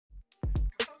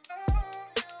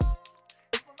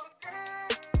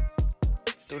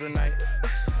through the night.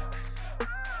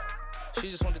 She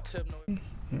just wanted to tip.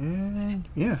 And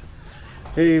yeah.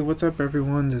 Hey, what's up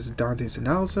everyone? This is Dante's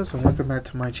Analysis and welcome back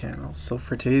to my channel. So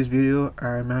for today's video,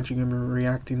 I'm actually going to be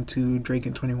reacting to Drake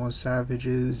and 21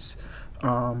 Savage's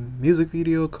music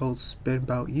video called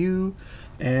Bout U.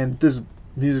 And this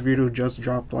music video just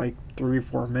dropped like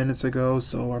 3-4 minutes ago,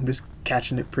 so I'm just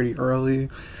catching it pretty early.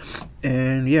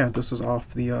 And yeah, this was off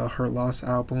the Her Loss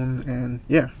album, and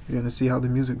yeah, you're going to see how the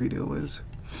music video is.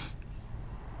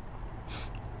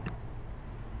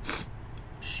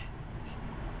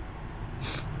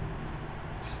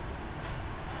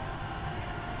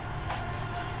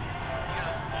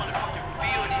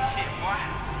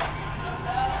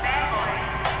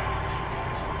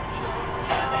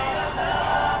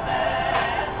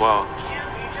 Whoa,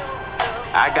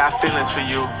 I got feelings for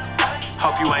you.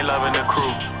 Hope you ain't loving the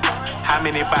crew. How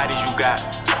many bodies you got?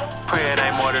 Pray it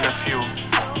ain't more than a few.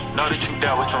 Know that you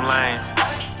dealt with some lames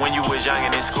when you was young and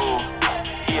in school.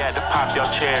 He had to pop your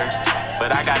chair,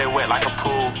 but I got it wet like a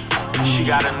pool. She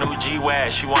got a new G-Wag,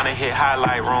 she wanna hit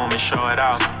highlight room and show it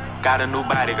off. Got a new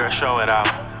body, girl, show it off.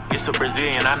 It's a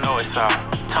Brazilian, I know it's all.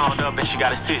 Toned up and she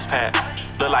got a six-pack.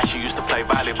 Look like she used to play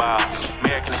volleyball.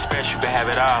 American Express, you can have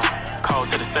it all. Code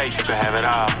to the safe, you can have it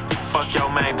all. Fuck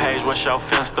your main page, what's your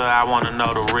Finsta? I wanna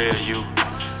know the real you.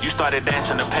 You started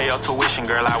dancing to pay your tuition,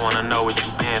 girl, I wanna know what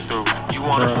you been through. You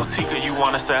want a boutique or you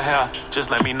wanna sell hair? Just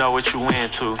let me know what you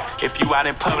into. If you out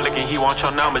in public and he want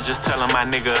your number, just tell him my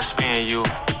nigga will spin you.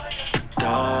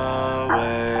 The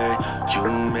way you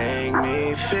make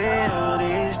me feel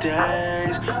these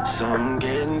days, some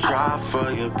getting dry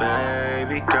for you,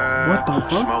 baby girl. What the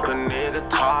fuck? Smoke a nigga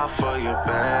top for you,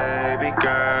 baby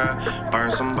girl.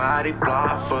 Burn somebody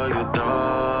block for you,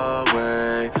 the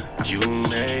way you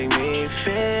make me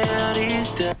feel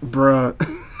these days. Bruh.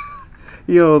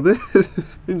 Yo, this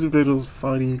video's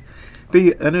funny.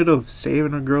 They ended up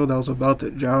saving a girl that was about to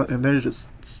drown and they're just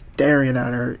staring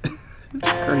at her.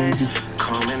 It's crazy.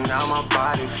 Coming out my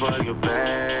body for you,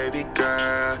 baby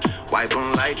girl. Wipe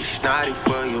them like you snotty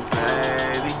for you,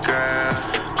 baby girl.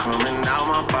 Coming out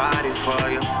my body for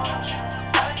you.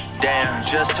 Damn,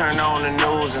 just turned on the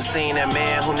news and seen that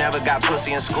man who never got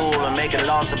pussy in school and making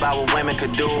laws about what women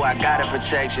could do. I gotta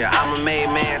protect you. I'm a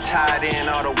made man, tied in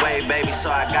all the way, baby,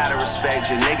 so I gotta respect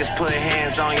you. Niggas put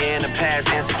hands on you in the past,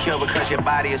 insecure because your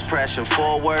body is pressure.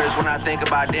 4 words when I think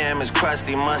about them is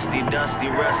crusty, musty,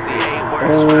 dusty, rusty. 8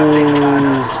 words when I think about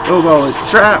us. Oh, it's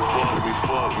trap.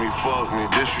 Fuck me,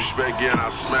 disrespect, yeah, I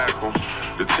smack them.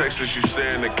 The texts you say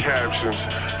in the captions,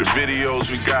 the videos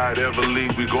we got ever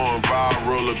leak, we going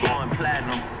viral or going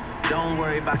platinum. Don't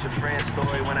worry about your friend's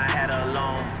story when I had her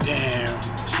alone. Damn.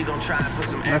 She gon' try and put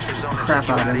some extras on it, crap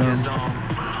take you out of your them. zone.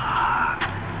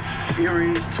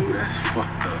 Furious too, that's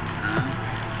fucked up, man.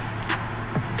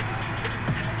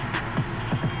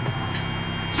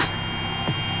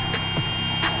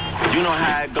 You know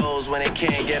how it goes when they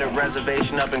can't get a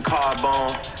reservation up in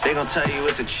Carbone. They gon' tell you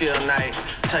it's a chill night,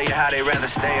 tell you how they rather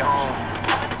stay home.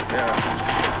 Yeah.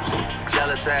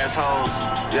 Jealous assholes,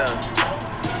 yeah.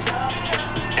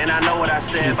 And I know what I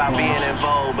said about being in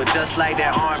vogue, but just like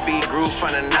that R&B group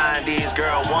from the 90s,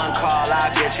 girl, one call, I'll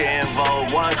get you in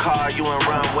vogue. One call, you in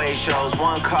runway shows.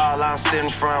 One call, I'm sitting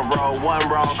front row. One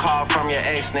wrong call from your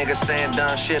ex, nigga saying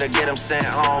dumb shit or get him sent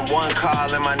home. One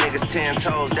call and my niggas 10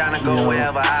 toes, down to go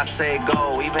wherever I say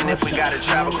go. Even if we gotta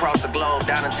travel across the globe,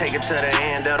 down and take it to the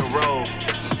end of the road.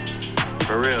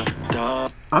 For real.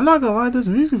 I'm not gonna lie, this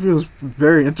music video is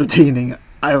very entertaining.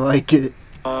 I like it.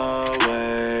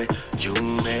 You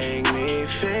make me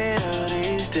feel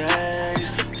these days.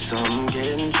 Some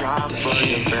getting dropped for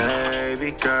you,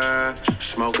 baby girl.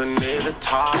 Smoke a nigga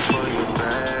top for you,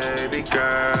 baby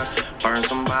girl. Burn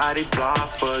somebody block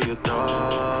for you,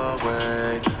 the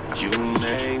way you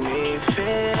make me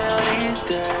feel these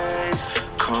days.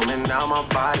 Coming out my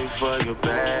body for you,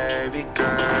 baby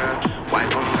girl. Wipe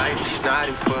them like you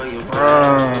snotty for you,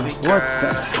 baby girl. What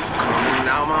the? Coming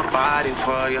out my body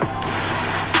for you.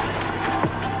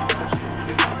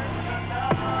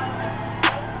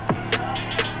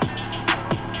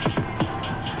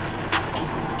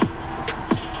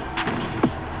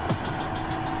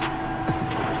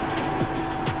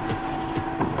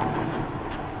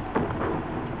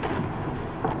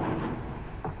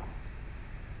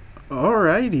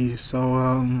 Alrighty,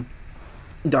 so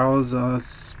that was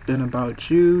Spin About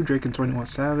You, Drake and 21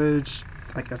 Savage,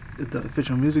 I guess the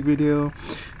official music video.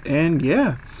 And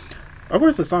yeah, of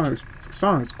course the song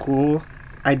is cool.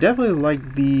 I definitely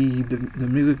like the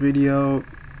music video.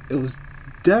 It was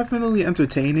definitely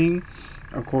entertaining.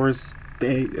 Of course,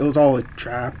 it was all a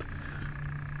trap.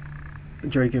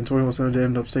 Drake and 21 Savage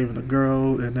ended up saving the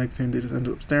girl, and next thing they just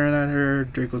ended up staring at her.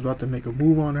 Drake was about to make a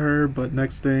move on her, but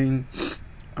next thing,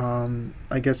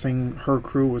 I guessing her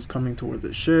crew was coming towards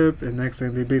the ship, and next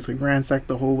thing they basically ransacked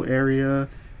the whole area,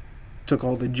 took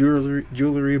all the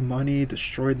jewelry, money,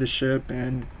 destroyed the ship,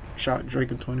 and shot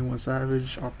Drake and 21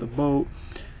 Savage off the boat.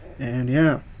 And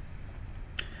yeah,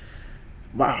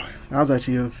 wow, that was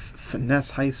actually a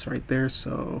finesse heist right there.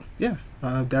 So yeah,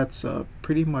 that's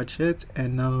pretty much it.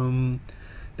 And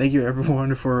thank you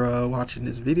everyone for watching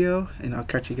this video, and I'll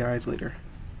catch you guys later.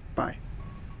 Bye.